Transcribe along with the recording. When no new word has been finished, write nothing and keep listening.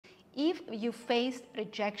If you faced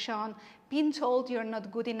rejection, being told you're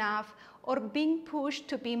not good enough, or being pushed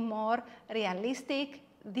to be more realistic,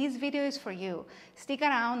 this video is for you. Stick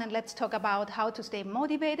around and let's talk about how to stay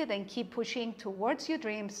motivated and keep pushing towards your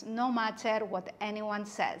dreams no matter what anyone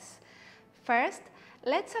says. First,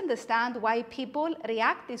 let's understand why people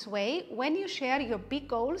react this way when you share your big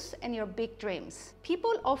goals and your big dreams.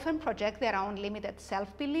 People often project their own limited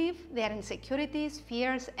self-belief, their insecurities,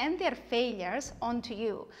 fears, and their failures onto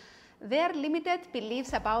you. Their limited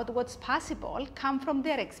beliefs about what's possible come from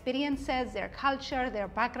their experiences, their culture, their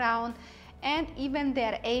background, and even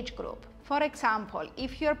their age group. For example,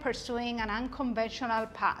 if you're pursuing an unconventional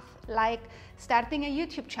path, like starting a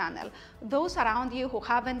YouTube channel, those around you who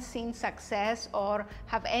haven't seen success or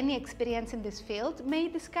have any experience in this field may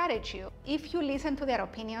discourage you. If you listen to their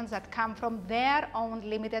opinions that come from their own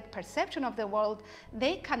limited perception of the world,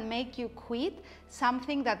 they can make you quit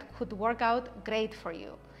something that could work out great for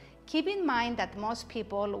you. Keep in mind that most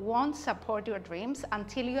people won't support your dreams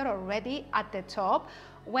until you're already at the top,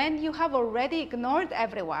 when you have already ignored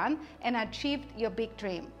everyone and achieved your big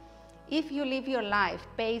dream. If you live your life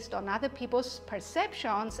based on other people's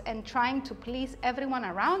perceptions and trying to please everyone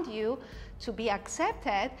around you to be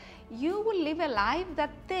accepted, you will live a life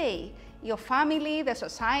that they, your family, the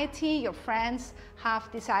society, your friends have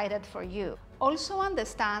decided for you. Also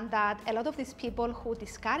understand that a lot of these people who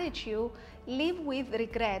discourage you live with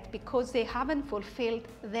regret because they haven't fulfilled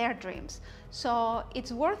their dreams. So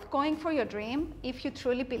it's worth going for your dream if you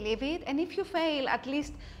truly believe it, and if you fail, at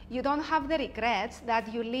least you don't have the regrets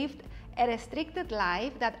that you lived a restricted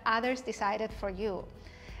life that others decided for you.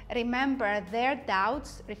 Remember, their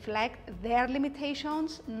doubts reflect their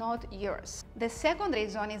limitations, not yours. The second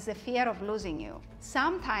reason is the fear of losing you.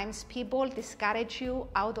 Sometimes people discourage you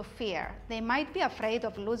out of fear. They might be afraid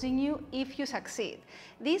of losing you if you succeed.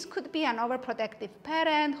 This could be an overprotective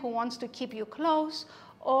parent who wants to keep you close,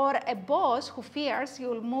 or a boss who fears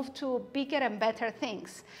you'll move to bigger and better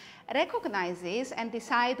things. Recognize this and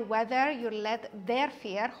decide whether you let their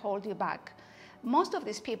fear hold you back. Most of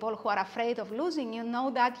these people who are afraid of losing you know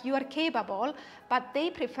that you are capable, but they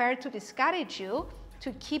prefer to discourage you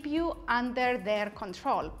to keep you under their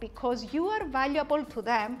control because you are valuable to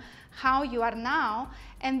them how you are now,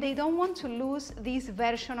 and they don't want to lose this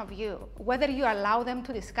version of you. Whether you allow them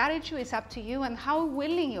to discourage you is up to you and how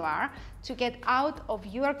willing you are to get out of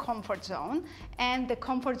your comfort zone and the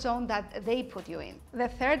comfort zone that they put you in. The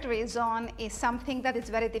third reason is something that is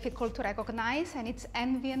very difficult to recognize, and it's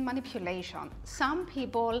envy and manipulation. Some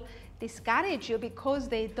people discourage you because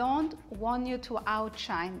they don't want you to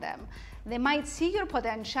outshine them. They might see your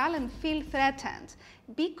potential and feel threatened.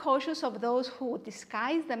 Be cautious of those who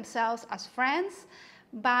disguise themselves as friends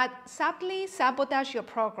but subtly sabotage your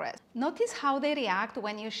progress. Notice how they react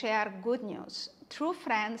when you share good news. True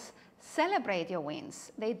friends celebrate your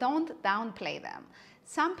wins. They don't downplay them.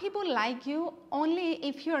 Some people like you only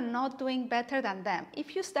if you're not doing better than them.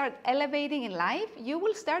 If you start elevating in life, you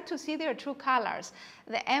will start to see their true colors.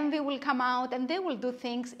 The envy will come out and they will do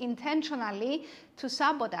things intentionally to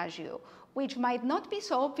sabotage you, which might not be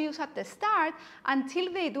so obvious at the start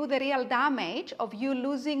until they do the real damage of you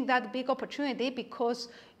losing that big opportunity because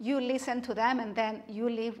you listen to them and then you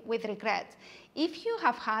live with regret. If you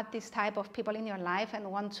have had this type of people in your life and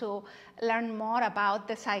want to learn more about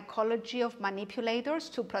the psychology of manipulators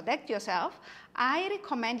to protect yourself, I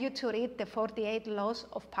recommend you to read The 48 Laws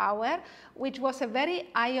of Power, which was a very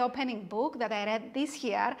eye-opening book that I read this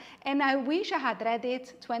year, and I wish I had read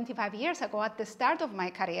it 25 years ago at the start of my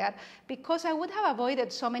career, because I would have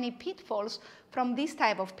avoided so many pitfalls from this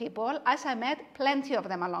type of people, as I met plenty of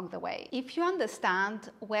them along the way. If you understand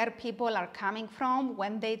where people are coming from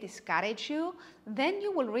when they discourage you, then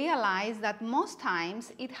you will realize that most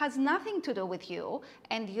times it has nothing to do with you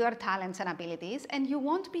and your talents and abilities, and you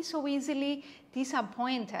won't be so easily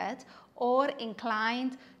disappointed or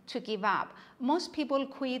inclined to give up. Most people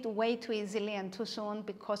quit way too easily and too soon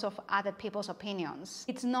because of other people's opinions.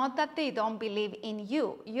 It's not that they don't believe in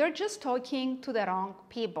you. You're just talking to the wrong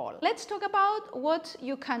people. Let's talk about what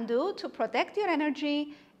you can do to protect your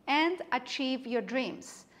energy and achieve your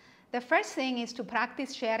dreams. The first thing is to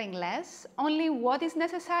practice sharing less, only what is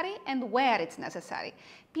necessary and where it's necessary.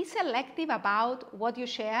 Be selective about what you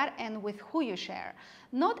share and with who you share.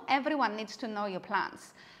 Not everyone needs to know your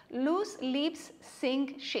plans. Loose lips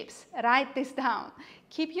sink ships. Write this down.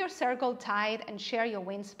 Keep your circle tight and share your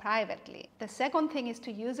wins privately. The second thing is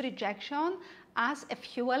to use rejection as a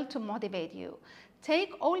fuel to motivate you.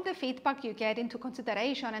 Take all the feedback you get into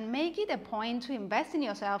consideration and make it a point to invest in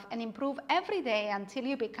yourself and improve every day until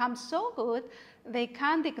you become so good They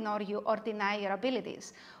can't ignore you or deny your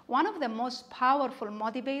abilities. One of the most powerful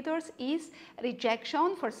motivators is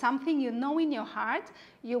rejection for something you know in your heart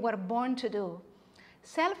you were born to do.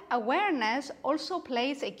 Self-awareness also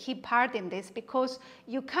plays a key part in this, because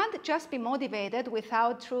you can't just be motivated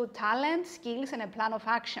without true talent, skills, and a plan of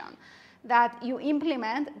action that you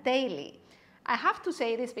implement daily. I have to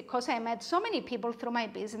say this because I met so many people through my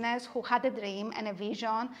business who had a dream and a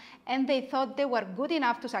vision, and they thought they were good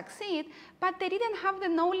enough to succeed, but they didn't have the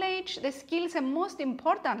knowledge, the skills, and most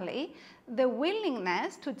importantly, the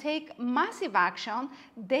willingness to take massive action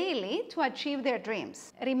daily to achieve their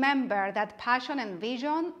dreams. Remember that passion and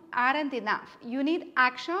vision aren't enough. You need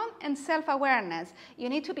action and self-awareness. You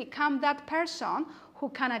need to become that person who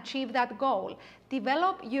can achieve that goal.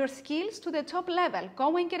 Develop your skills to the top level.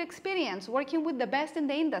 Go and get experience working with the best in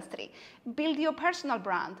the industry. Build your personal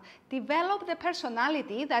brand. Develop the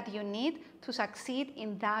personality that you need to succeed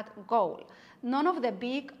in that goal. None of the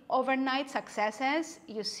big overnight successes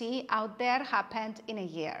you see out there happened in a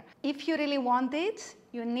year. If you really want it,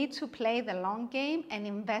 you need to play the long game and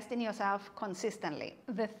invest in yourself consistently.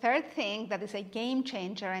 The third thing that is a game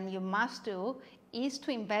changer and you must do is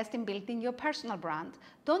to invest in building your personal brand.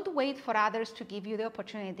 Don't wait for others to give you the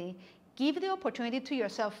opportunity. Give the opportunity to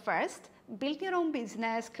yourself first. Build your own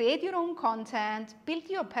business, create your own content, build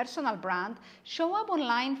your personal brand, show up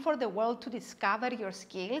online for the world to discover your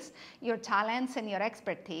skills, your talents, and your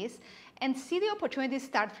expertise, and see the opportunities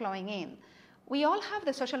start flowing in. We all have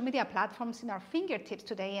the social media platforms in our fingertips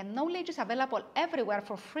today, and knowledge is available everywhere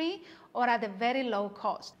for free or at a very low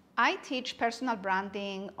cost. I teach personal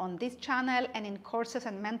branding on this channel and in courses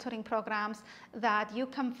and mentoring programs that you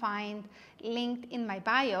can find linked in my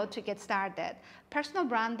bio to get started. Personal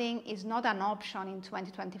branding is not an option in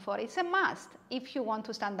 2024. It's a must if you want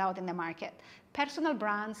to stand out in the market. Personal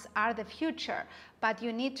brands are the future, but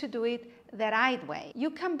you need to do it the right way. You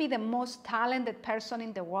can be the most talented person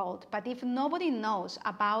in the world, but if nobody knows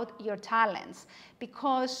about your talents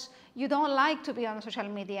because you don't like to be on social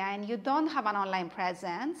media and you don't have an online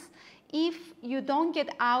presence, if you don't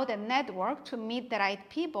get out and network to meet the right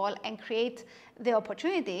people and create the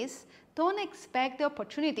opportunities, don't expect the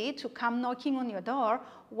opportunity to come knocking on your door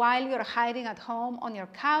while you're hiding at home on your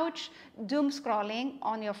couch, doom scrolling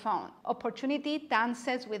on your phone. Opportunity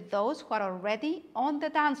dances with those who are already on the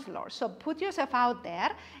dance floor. So put yourself out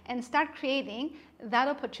there and start creating that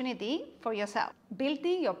opportunity for yourself.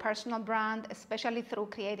 Building your personal brand, especially through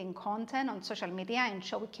creating content on social media and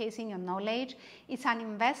showcasing your knowledge, is an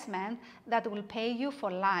investment that will pay you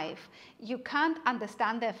for life. You can't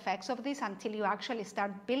understand the effects of this until you actually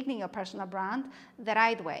start building your personal brand the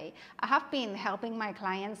right way. I have been helping my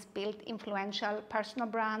clients build influential personal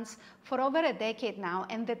brands for over a decade now,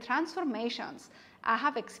 and the transformations I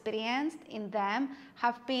have experienced in them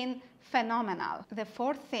have been phenomenal. The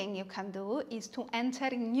fourth thing you can do is to enter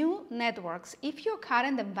new networks. If your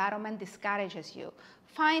current environment discourages you,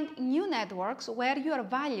 find new networks where you are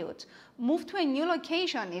valued. Move to a new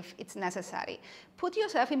location if it's necessary. Put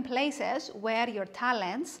yourself in places where your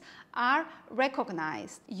talents are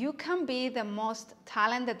recognized. You can be the most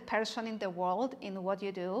talented person in the world in what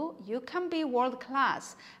you do. You can be world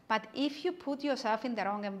class, but if you put yourself in the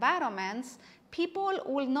wrong environments, people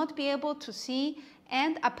will not be able to see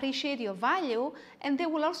and appreciate your value, and they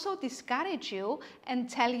will also discourage you and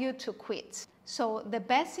tell you to quit. So the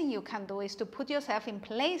best thing you can do is to put yourself in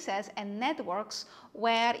places and networks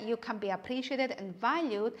where you can be appreciated and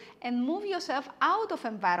valued, and move yourself out of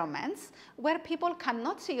environments where people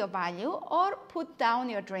cannot see your value or put down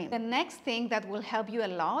your dream. The next thing that will help you a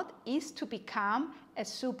lot is to become a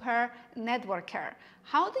super networker.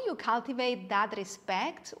 How do you cultivate that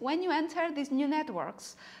respect when you enter these new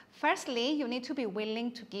networks? Firstly, you need to be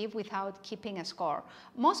willing to give without keeping a score.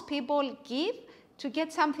 Most people give to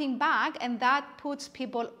get something back, and that puts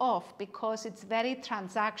people off because it's very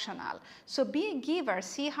transactional. So be a giver.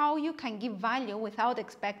 See how you can give value without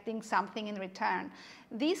expecting something in return.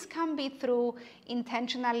 This can be through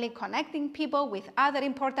intentionally connecting people with other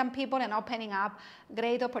important people and opening up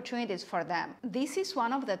great opportunities for them. This is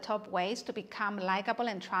one of the top ways to become likable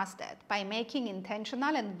and trusted, by making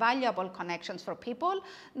intentional and valuable connections for people,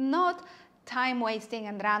 not time-wasting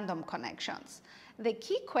and random connections. The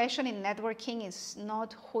key question in networking is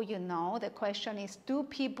not who you know. The question is, do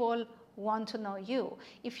people want to know you?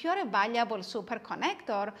 If you're a valuable super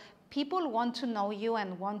connector, people want to know you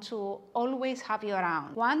and want to always have you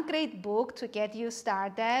around. One great book to get you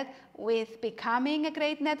started with becoming a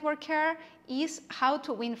great networker is How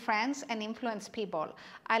to Win Friends and Influence People.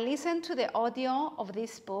 I listened to the audio of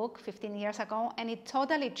this book 15 years ago, and it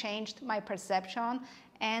totally changed my perception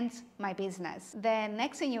and my business. The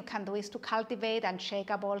next thing you can do is to cultivate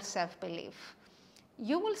unshakable self-belief.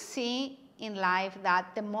 You will see in life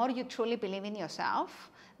that the more you truly believe in yourself,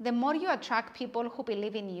 the more you attract people who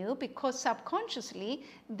believe in you, because subconsciously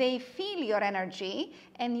they feel your energy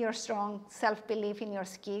and your strong self-belief in your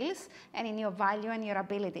skills and in your value and your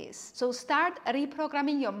abilities. So start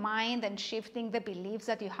reprogramming your mind and shifting the beliefs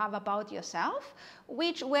that you have about yourself,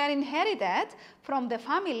 which were inherited from the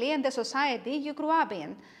family and the society you grew up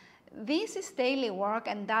in. This is daily work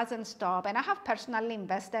and doesn't stop, and I have personally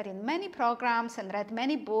invested in many programs and read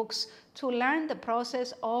many books to learn the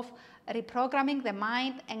process of reprogramming the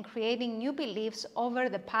mind and creating new beliefs over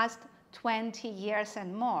the past 20 years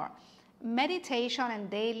and more. Meditation and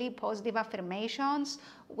daily positive affirmations,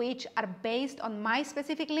 which are based on my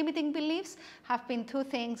specific limiting beliefs, have been two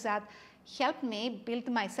things that helped me build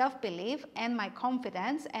my self-belief and my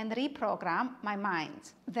confidence and reprogram my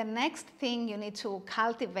mind. The next thing you need to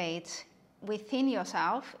cultivate within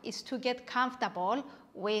yourself is to get comfortable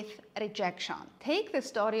with rejection. Take the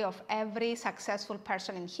story of every successful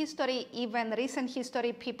person in history, even recent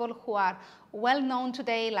history, people who are well known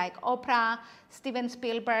today like Oprah, Steven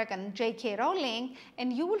Spielberg, and J.K. Rowling,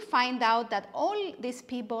 and you will find out that all these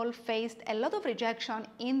people faced a lot of rejection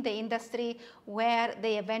in the industry where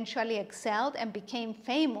they eventually excelled and became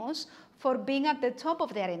famous for being at the top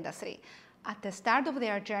of their industry. At the start of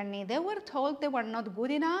their journey, they were told they were not good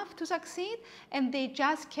enough to succeed, and they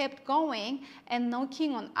just kept going and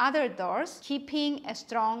knocking on other doors, keeping a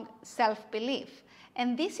strong self-belief.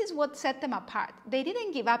 And this is what set them apart. They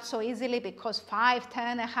didn't give up so easily because 5,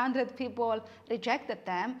 10, 100 people rejected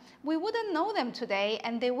them. We wouldn't know them today,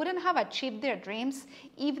 and they wouldn't have achieved their dreams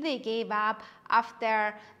if they gave up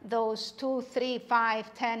after those 2, 3,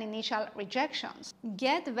 5, 10 initial rejections.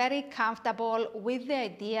 Get very comfortable with the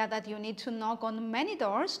idea that you need to knock on many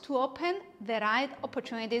doors to open the right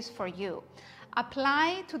opportunities for you.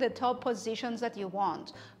 Apply to the top positions that you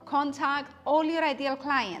want. Contact all your ideal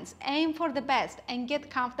clients, aim for the best, and get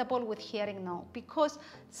comfortable with hearing no, because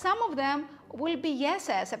some of them will be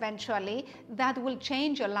yeses eventually that will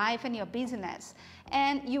change your life and your business.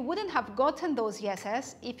 And you wouldn't have gotten those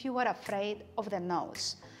yeses if you were afraid of the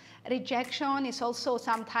no's. Rejection is also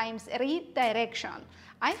sometimes redirection.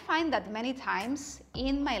 I find that many times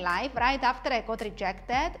in my life, right after I got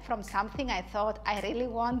rejected from something I thought I really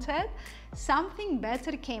wanted, something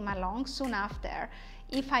better came along soon after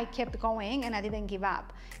if I kept going and I didn't give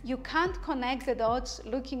up. You can't connect the dots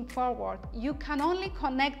looking forward. You can only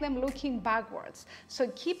connect them looking backwards.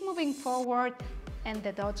 So keep moving forward and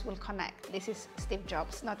the dots will connect. This is Steve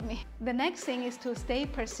Jobs, not me. The next thing is to stay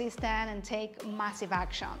persistent and take massive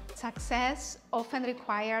action. Success often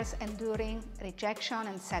requires enduring rejection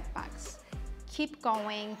and setbacks. Keep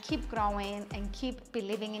going, keep growing, and keep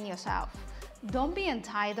believing in yourself. Don't be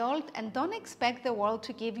entitled and don't expect the world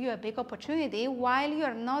to give you a big opportunity while you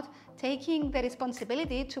are not taking the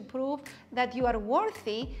responsibility to prove that you are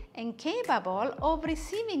worthy and capable of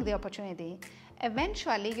receiving the opportunity.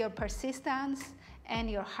 Eventually, your persistence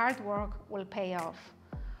and your hard work will pay off.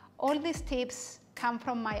 All these tips come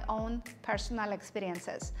from my own personal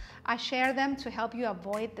experiences. I share them to help you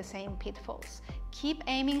avoid the same pitfalls. Keep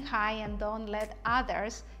aiming high and don't let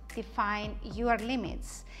others define your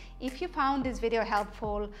limits. If you found this video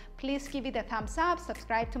helpful, please give it a thumbs up,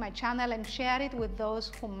 subscribe to my channel, and share it with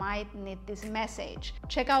those who might need this message.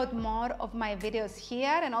 Check out more of my videos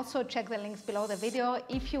here, and also check the links below the video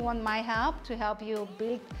if you want my help to help you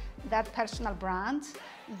build that personal brand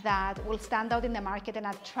that will stand out in the market and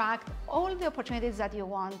attract all the opportunities that you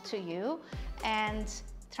want to you and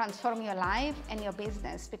transform your life and your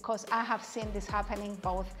business, because I have seen this happening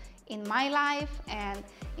both in my life and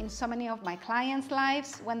in so many of my clients'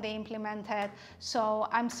 lives when they implement it. So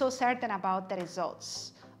I'm so certain about the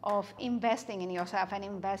results of investing in yourself and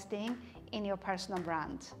investing in your personal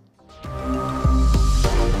brand.